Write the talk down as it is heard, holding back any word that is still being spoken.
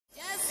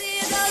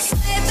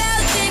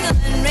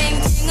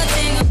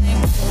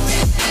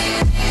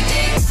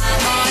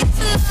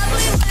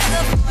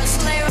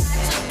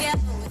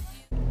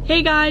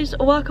Hey guys,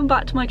 welcome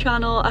back to my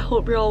channel. I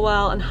hope you're all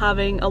well and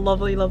having a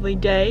lovely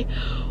day.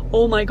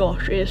 Oh my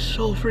gosh, it is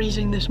so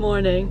freezing this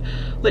morning.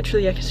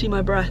 Literally, I can see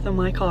my breath in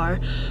my car.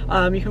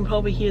 You can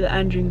probably hear the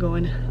engine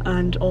going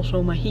and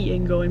also my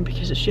heating going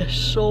because it's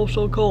just so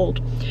cold.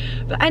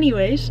 But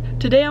anyways,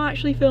 today I'm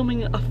actually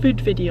filming a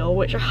food video,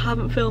 which I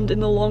haven't filmed in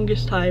the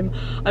longest time.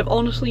 I've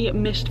honestly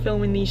missed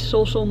filming these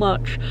so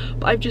much,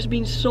 but I've just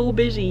been so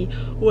busy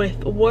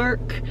with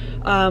work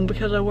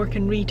because I work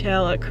in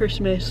retail at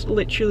Christmas.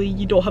 Literally,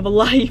 you don't have a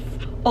life.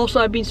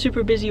 Also, I've been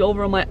super busy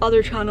over on my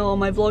other channel, on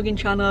my vlogging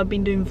channel. I've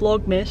been doing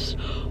Vlogmas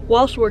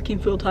whilst working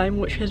full-time,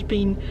 which has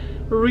been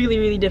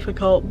really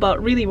difficult,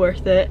 but really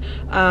worth it.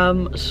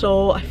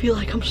 So I feel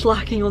like I'm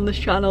slacking on this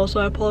channel,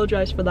 so I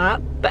apologise for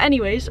that. But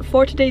anyways,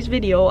 for today's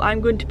video, I'm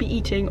going to be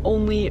eating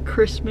only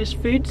Christmas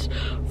foods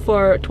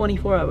for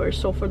 24 hours.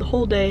 So for the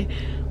whole day,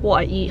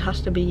 what I eat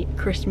has to be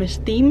Christmas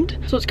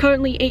themed. So it's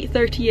currently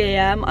 8:30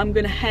 AM. I'm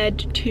gonna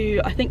head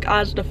to, I think,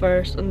 Asda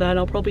first, and then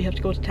I'll probably have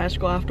to go to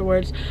Tesco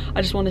afterwards.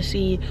 I just want to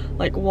see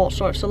like what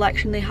sort of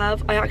selection they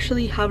have. I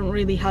actually haven't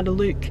really had a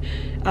look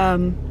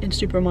in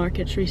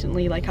supermarkets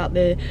recently, like at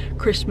the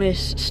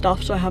Christmas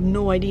stuff, so I have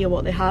no idea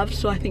what they have.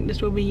 So I think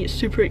this will be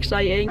super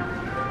exciting.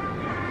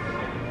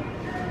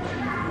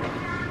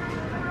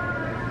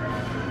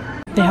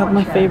 They have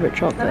my favourite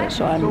chocolate,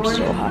 so I'm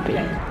so happy.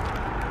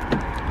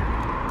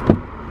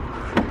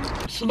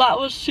 So that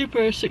was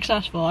super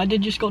successful. I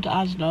did just go to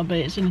Asda, but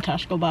it's in a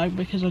Tesco bag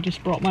because I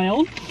just brought my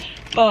own.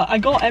 But I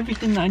got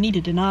everything that I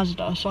needed in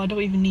Asda, so I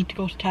don't even need to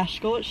go to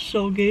Tesco. It's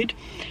so good.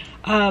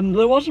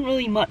 There wasn't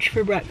really much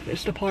for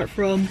breakfast apart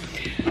from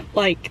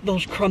like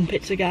those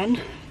crumpets again.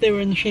 They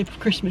were in the shape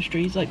of Christmas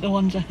trees, like the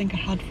ones I think I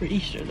had for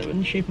Easter. They were in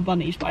the shape of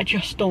bunnies, but I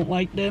just don't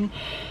like them.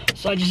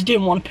 So I just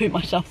didn't want to put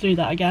myself through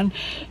that again.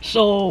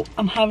 So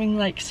I'm having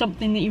like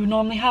something that you would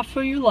normally have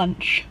for your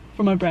lunch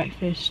for my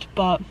breakfast,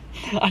 but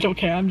I don't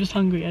care, I'm just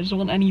hungry, I just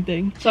want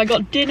anything. So I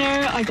got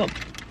dinner, I got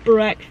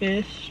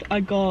breakfast, I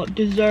got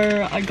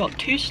dessert, I got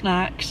 2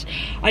 snacks.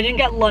 I didn't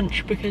get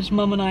lunch because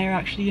mum and I are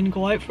actually going to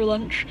go out for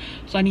lunch,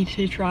 so I need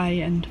to try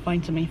and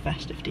find something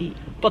festive to eat.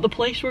 But the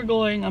place we're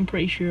going, I'm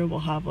pretty sure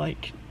will have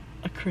like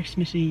a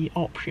Christmassy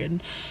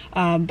option.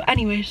 But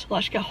anyways,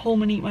 let's get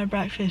home and eat my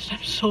breakfast.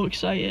 I'm so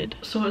excited.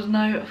 So it's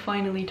now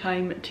finally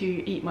time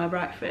to eat my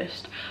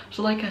breakfast.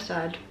 So like I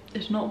said,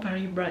 it's not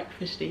very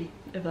breakfasty,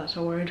 if that's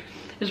a word.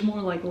 It's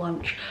more like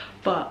lunch,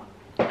 but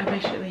I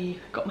basically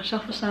got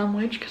myself a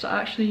sandwich because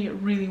I actually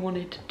really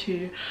wanted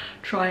to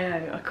try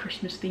out a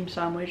Christmas themed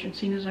sandwich, and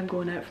seeing as I'm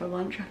going out for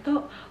lunch, I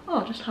thought, oh,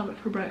 I'll just have it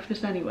for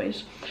breakfast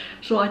anyways.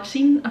 So I'd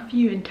seen a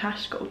few in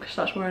Tesco because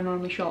that's where I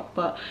normally shop,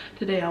 but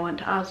today I went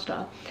to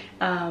Asda.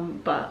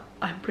 But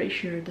I'm pretty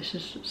sure this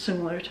is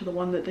similar to the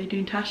one that they do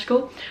in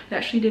Tesco. They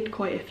actually did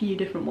quite a few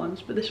different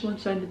ones, but this one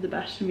sounded the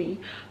best to me.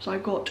 So I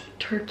got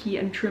turkey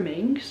and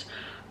trimmings,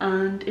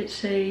 and it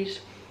says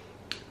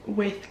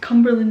with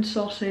Cumberland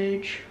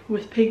sausage,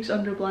 with pigs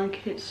under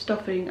blankets,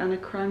 stuffing, and a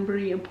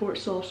cranberry and port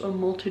sauce on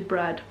malted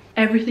bread.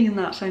 Everything in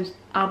that sounds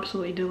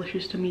absolutely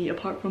delicious to me,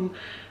 apart from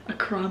a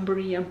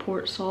cranberry and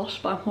port sauce,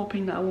 but I'm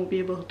hoping that I won't be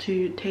able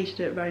to taste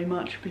it very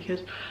much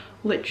because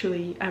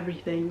literally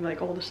everything,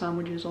 like all the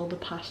sandwiches, all the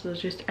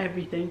pastas, just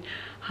everything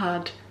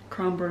had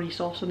cranberry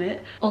sauce in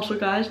it. Also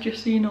guys,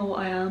 just so you know,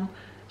 I am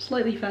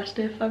slightly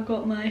festive. I've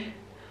got my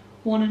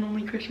one and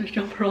only Christmas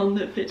jumper on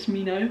that fits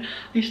me now. I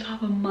used to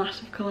have a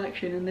massive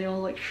collection and they all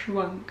like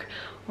shrunk,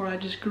 or I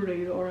just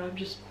grew, or I've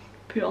just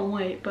put on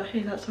weight, but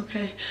hey, that's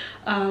okay.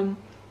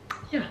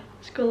 Yeah,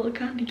 it's got little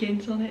candy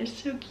canes on it,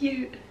 it's so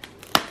cute.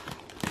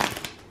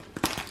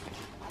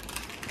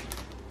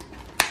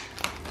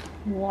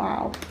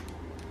 Wow,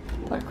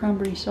 that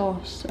cranberry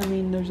sauce, I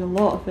mean there's a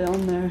lot of it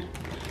on there.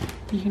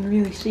 You can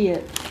really see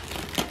it.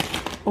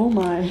 Oh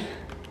my.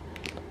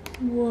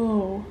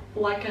 Whoa.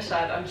 Like I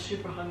said, I'm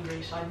super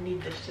hungry, so I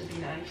need this to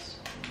be nice.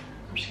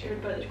 I'm scared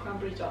about this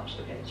cranberry sauce.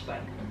 Okay, it's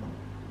fine.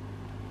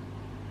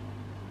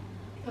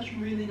 That's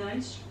really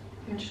nice.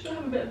 I'm just gonna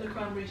have a bit of the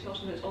cranberry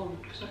sauce on its own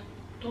because I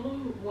don't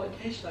know what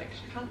it tastes like,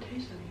 because I can't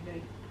taste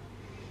anything.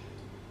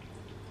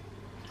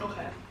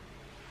 Okay.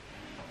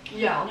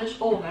 Yeah, on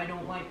its own I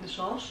don't like the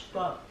sauce,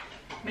 but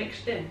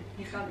mixed in,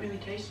 you can't really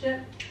taste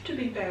it. To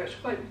be fair, it's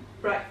quite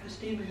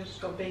breakfasty because it's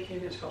got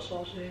bacon, it's got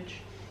sausage.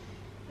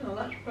 Oh,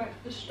 that's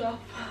breakfast stuff.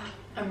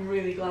 I'm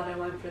really glad I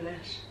went for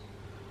this.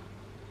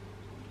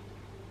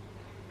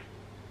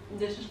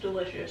 This is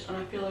delicious, and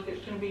I feel like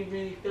it's going to be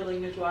really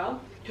filling as well,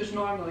 because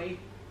normally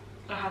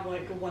I have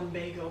like one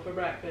bagel for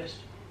breakfast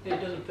and it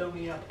doesn't fill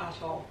me up at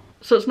all.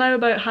 So it's now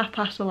about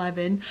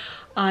 11:30.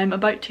 I'm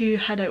about to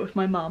head out with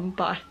my mum,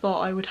 but I thought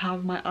I would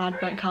have my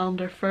advent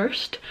calendar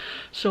first,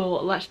 so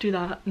let's do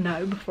that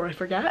now before I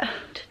forget.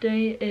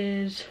 Today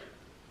is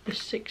the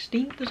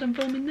 16th as I'm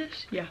filming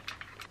this, yeah.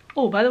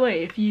 Oh, by the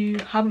way, if you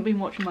haven't been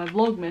watching my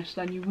Vlogmas,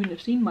 then you wouldn't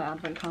have seen my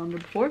advent calendar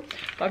before.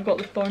 But I've got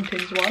the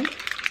Thorntons one.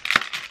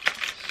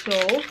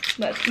 So,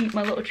 let's eat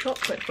my little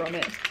chocolate from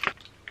it.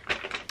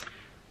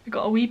 I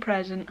got a wee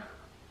present.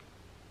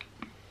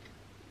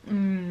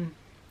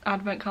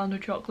 Advent calendar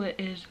chocolate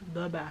is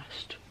the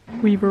best.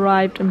 We've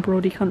arrived in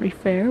Brody Country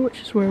Fair,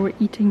 which is where we're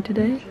eating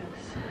today.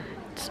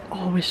 It's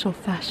always so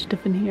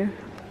festive in here.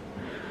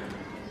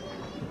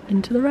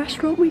 Into the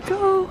restaurant we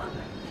go.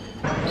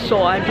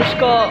 So I just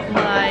got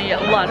my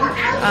lunch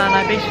and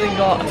I basically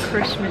got a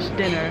Christmas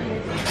dinner,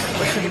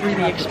 which is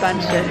really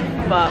expensive,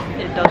 but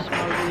it does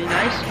smell really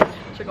nice.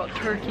 So I got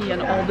turkey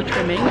and all the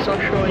trimmings, I'll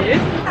show you.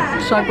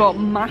 So I got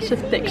massive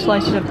thick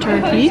slices of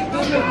turkey.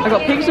 I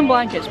got pigs and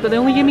blankets, but they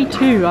only gave me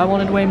 2. I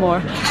wanted way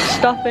more.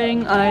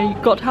 Stuffing, I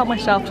got to help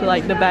myself to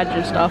like the veg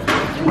and stuff.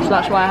 So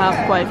that's why I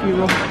have quite a few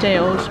roast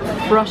potatoes.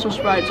 Brussels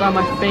sprouts are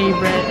my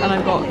favourite, and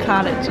I've got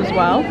carrots as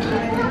well.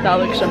 That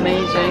looks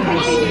amazing.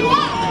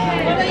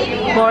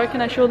 Laura,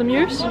 can I show them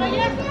yours?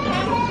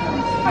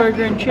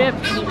 Burger and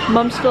chips.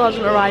 Mum still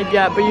hasn't arrived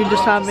yet, but you're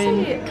just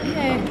having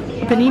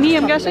panini,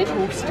 I'm guessing?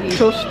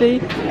 Toasty.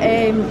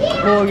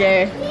 Oh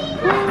yeah,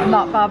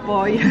 that bad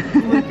boy.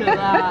 Look at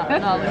that,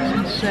 that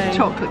looks insane.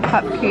 Chocolate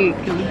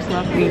cupcake, it looks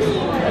lovely.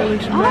 It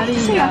looks I have to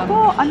say, I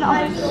bought an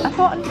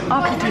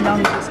Aberdeen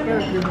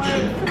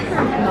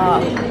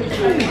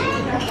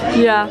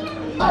Yeah.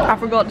 I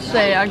forgot to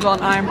say I got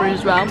an iron brew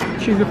as well,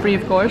 sugar free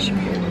of course,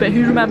 but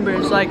who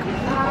remembers, like,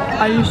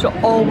 I used to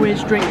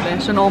always drink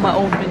this in all my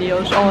old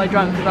videos. All I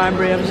drank was iron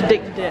brew. I was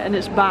addicted to it and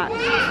it's back.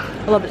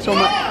 I love it so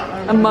much.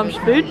 And Mum's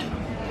food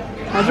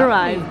has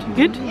arrived.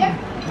 Good?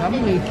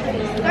 Lovely.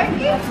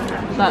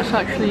 That's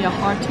actually a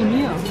hearty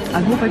meal.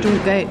 I hope I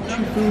don't get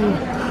too full.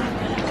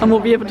 And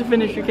won't be able to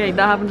finish your cake.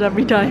 That happens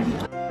every time.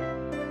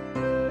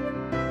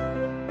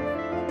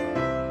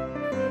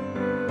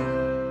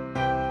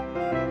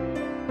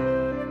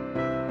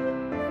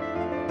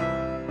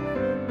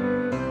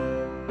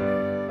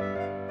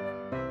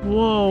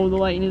 Whoa, the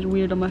lighting is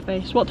weird on my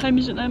face. What time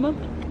is it now, Mum?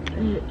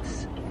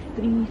 It's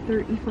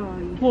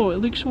 3:35. Whoa, it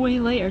looks way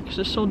later because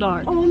it's so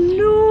dark. Oh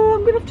no,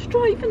 I'm gonna have to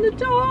drive in the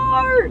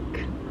dark.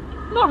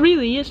 Not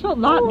really, it's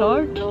not that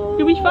dark. No.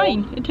 You'll be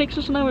fine. It takes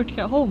us an hour to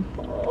get home.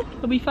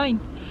 You'll be fine.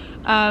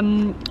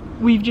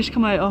 We've just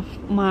come out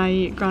of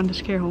my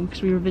grandest care home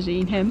because we were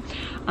visiting him,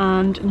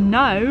 and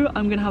now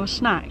I'm gonna have a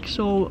snack.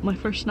 So my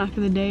first snack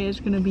of the day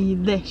is gonna be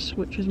this,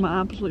 which is my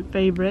absolute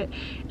favourite.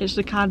 It's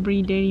the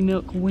Cadbury Dairy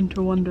Milk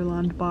Winter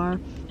Wonderland bar.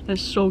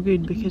 It's so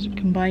good because it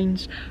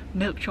combines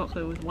milk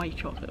chocolate with white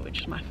chocolate,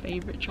 which is my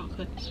favourite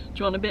chocolates. Do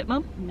you want a bit,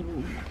 Mum? No,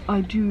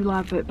 I do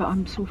love it, but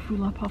I'm so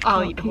full up after I'll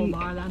that eat the whole cake.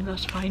 bar then,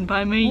 that's fine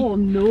by me. Oh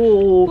no.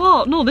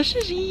 What? No, this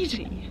is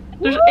easy.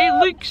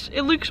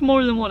 It looks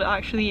more than what it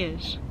actually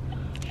is.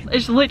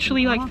 It's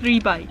literally like 3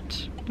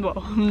 bites.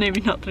 Well,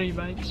 maybe not 3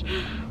 bites,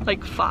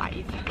 like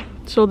 5.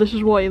 So this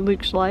is what it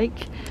looks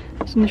like.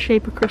 It's in the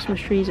shape of Christmas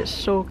trees. It's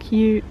so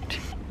cute.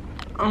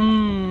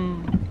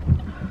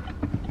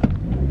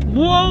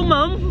 Whoa,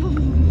 Mum!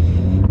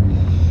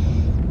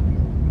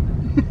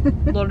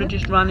 Laura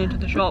just ran into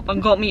the shop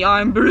and got me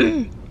iron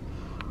brew.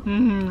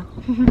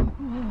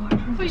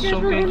 But you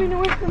So guys were good. running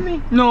away from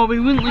me. No, we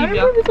wouldn't I leave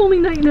remember you. it's only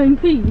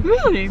 99p.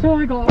 Really? So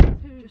I got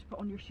just put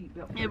on your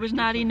seatbelt. It was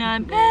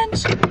 99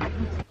 pence.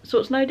 So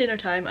it's now dinner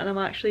time and I'm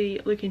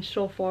actually looking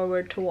so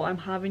forward to what I'm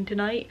having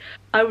tonight.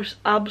 I was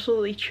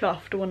absolutely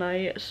chuffed when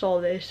I saw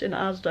this in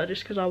Asda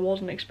just because I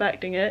wasn't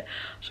expecting it.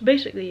 So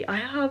basically I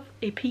have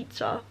a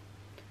pizza,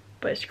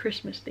 but it's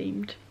Christmas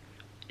themed.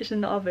 It's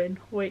in the oven.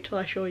 Wait till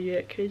I show you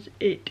it because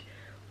it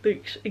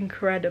looks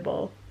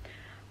incredible.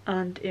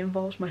 And it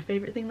involves my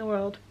favourite thing in the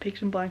world,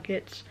 pigs and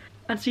blankets.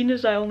 And seeing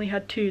as I only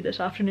had 2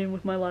 this afternoon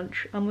with my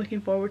lunch, I'm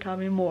looking forward to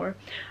having more.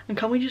 And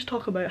can we just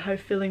talk about how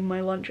filling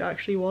my lunch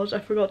actually was? I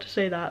forgot to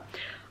say that.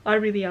 I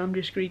really am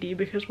just greedy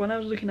because when I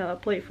was looking at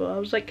that plate full, I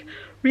was like,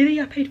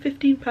 really? I paid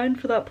 £15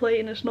 for that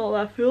plate and it's not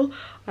that full?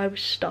 I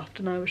was stuffed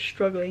and I was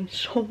struggling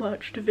so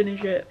much to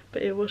finish it.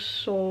 But it was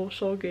so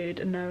good,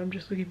 and now I'm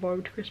just looking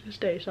forward to Christmas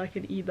Day so I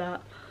can eat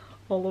that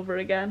all over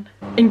again.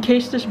 In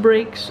case this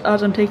breaks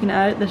as I'm taking it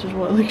out, this is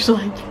what it looks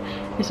like.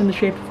 It's in the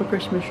shape of a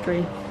Christmas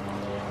tree.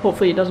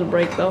 Hopefully it doesn't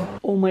break though.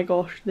 Oh my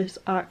gosh, this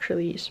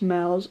actually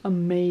smells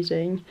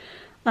amazing.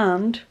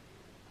 And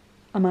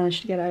I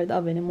managed to get it out of the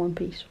oven in one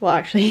piece. Well,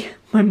 actually,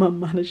 my mum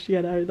managed to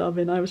get it out of the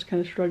oven. I was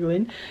kind of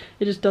struggling.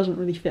 It just doesn't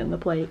really fit in the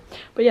plate.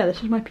 But yeah,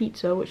 this is my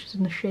pizza, which is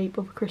in the shape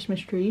of a Christmas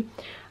tree.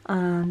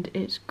 And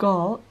it's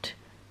got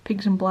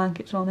pigs and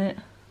blankets on it.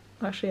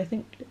 Actually, I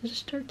think, is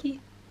this turkey?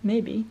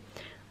 Maybe.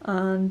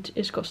 And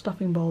it's got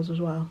stuffing balls as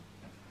well.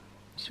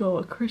 So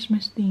a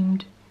Christmas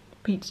themed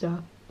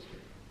pizza.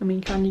 I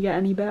mean, can you get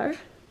any better?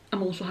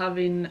 I'm also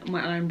having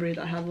my iron brew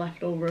that I had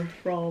left over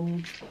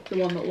from the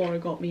one that Laura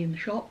got me in the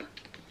shop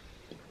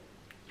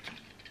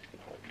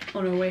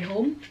on our way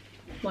home.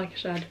 Like I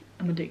said,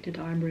 I'm addicted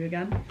to iron brew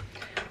again.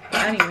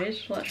 But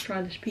anyways, let's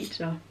try this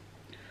pizza.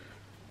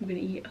 I'm gonna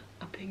eat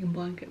a pig and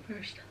blanket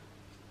first.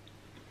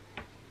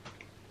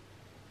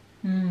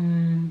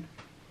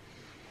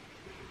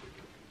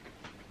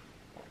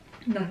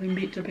 Nothing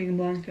beats a pig and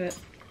blanket.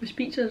 This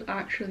pizza is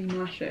actually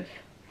massive.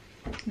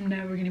 I'm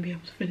never gonna be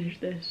able to finish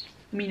this.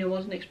 I mean, I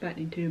wasn't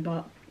expecting to,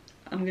 but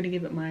I'm gonna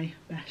give it my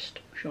best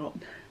shot.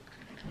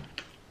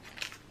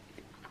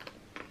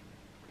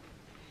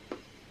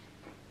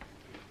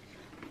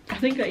 I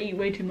think I eat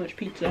way too much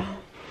pizza.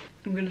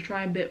 I'm gonna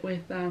try a bit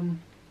with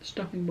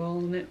stuffing ball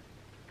in it.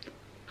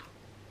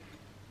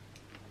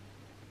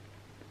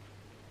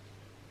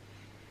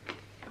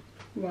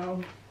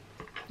 Wow,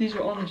 these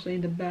are honestly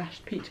the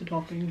best pizza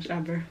toppings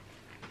ever.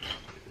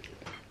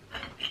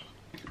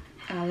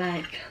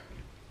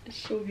 It's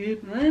so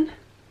good, man.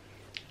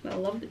 I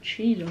love the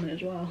cheese on it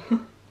as well.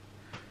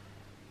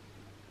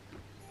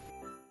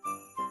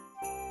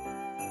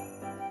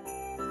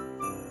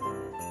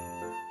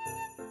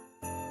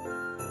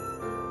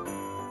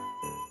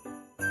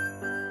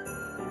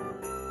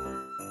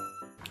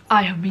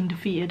 I have been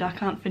defeated. I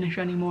can't finish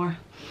anymore.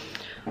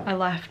 I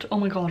left, oh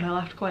my god, I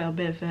left quite a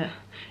bit of it.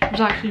 It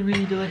was actually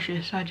really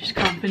delicious. I just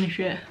can't finish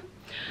it.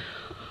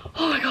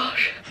 Oh my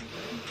gosh.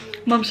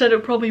 Mum said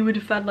it probably would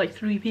have fed like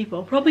 3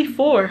 people. Probably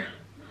 4.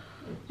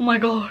 Oh my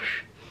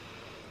gosh.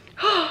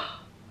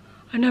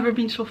 I've never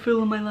been so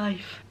full in my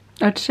life.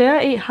 I'd say I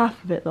ate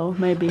half of it though,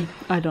 maybe.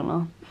 I don't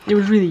know. It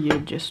was really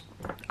good,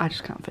 I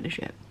just can't finish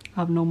it.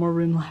 I have no more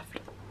room left.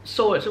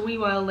 So it's a wee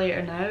while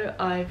later now.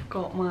 I've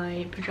got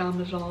my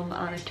pyjamas on and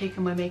I've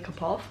taken my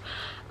makeup off,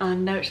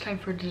 and now it's time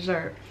for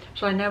dessert.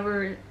 So I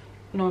never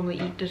normally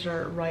eat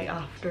dessert right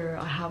after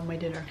I have my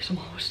dinner because I'm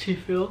always too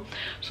full,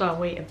 so I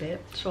wait a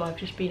bit. So I've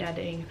just been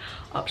editing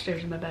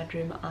upstairs in my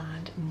bedroom,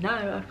 and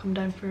now I've come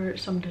down for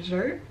some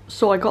dessert.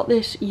 So I got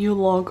this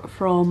Yule-log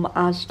from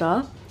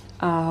Asda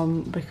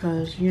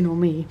because you know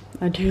me,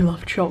 I do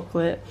love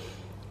chocolate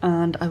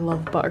and I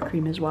love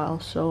buttercream as well,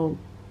 so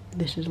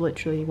this is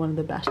literally one of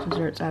the best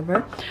desserts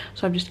ever.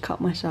 So I've just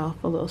cut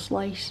myself a little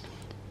slice,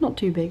 not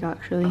too big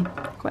actually,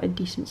 quite a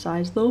decent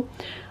size though,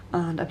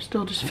 and I'm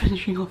still just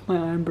finishing off my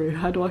iron brew.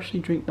 I don't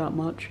actually drink that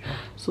much,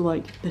 so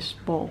like this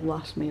bottle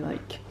lasts me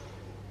like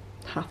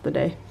half the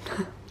day.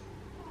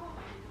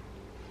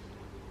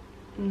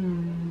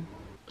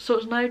 So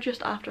it's now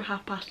just after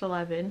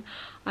 11:30.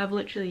 I've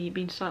literally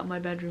been sat in my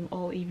bedroom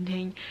all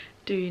evening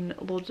doing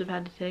loads of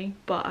editing,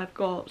 but I've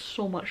got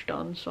so much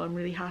done, so I'm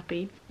really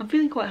happy. I'm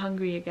feeling quite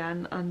hungry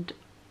again, and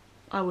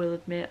I will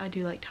admit I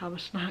do like to have a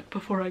snack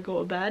before I go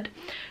to bed.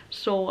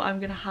 So I'm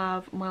gonna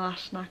have my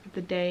last snack of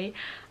the day,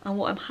 and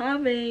what I'm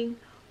having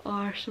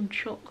are some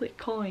chocolate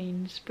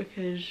coins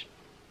because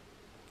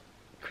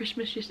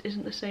Christmas just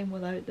isn't the same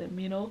without them,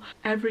 you know?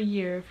 Every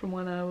year from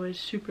when I was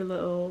super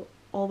little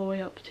all the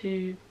way up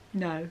to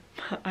now,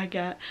 I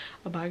get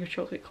a bag of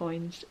chocolate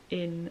coins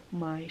in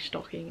my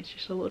stocking. It's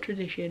just a little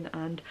tradition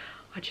and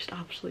I just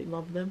absolutely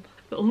love them.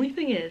 The only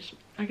thing is,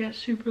 I get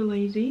super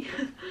lazy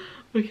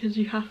because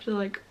you have to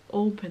like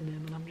open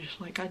them, and I'm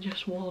just like, I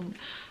just want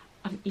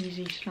an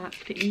easy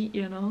snack to eat,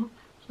 you know?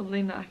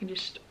 Something that I can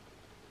just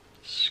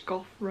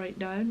scoff right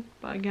down.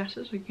 But I guess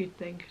it's a good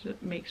thing because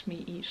it makes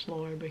me eat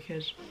slower,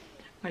 because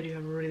I do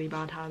have a really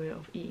bad habit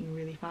of eating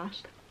really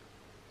fast.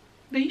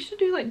 They used to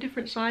do like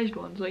different sized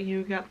ones, like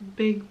you get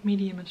big,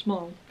 medium and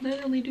small. Now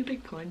they only do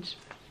big coins.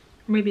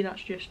 Maybe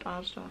that's just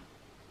Asda.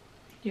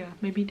 Yeah,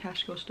 maybe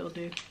Tesco still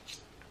do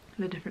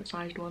the different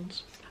sized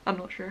ones. I'm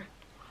not sure.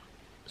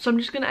 So I'm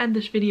just going to end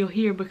this video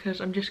here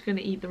because I'm just going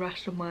to eat the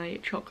rest of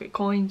my chocolate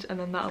coins, and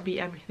then that'll be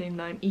everything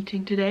that I'm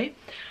eating today.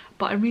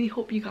 But I really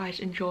hope you guys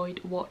enjoyed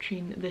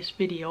watching this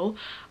video.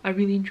 I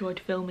really enjoyed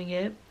filming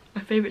it.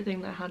 My favourite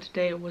thing that I had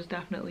today was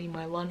definitely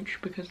my lunch,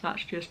 because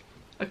that's just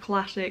a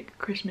classic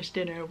Christmas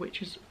dinner,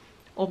 which is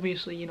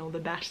obviously, you know, the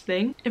best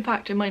thing. In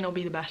fact, it might not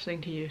be the best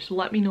thing to you, so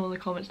let me know in the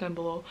comments down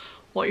below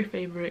what your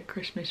favourite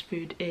Christmas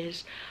food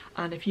is,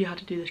 and if you had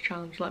to do this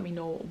challenge, let me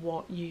know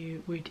what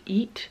you would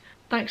eat.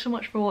 Thanks so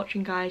much for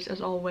watching, guys.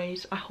 As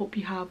always, I hope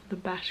you have the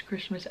best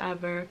Christmas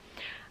ever,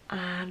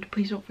 and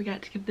please don't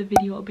forget to give the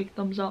video a big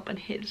thumbs up and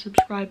hit the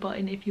subscribe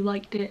button if you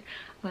liked it,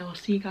 and I will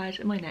see you guys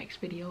in my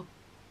next video.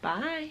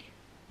 Bye!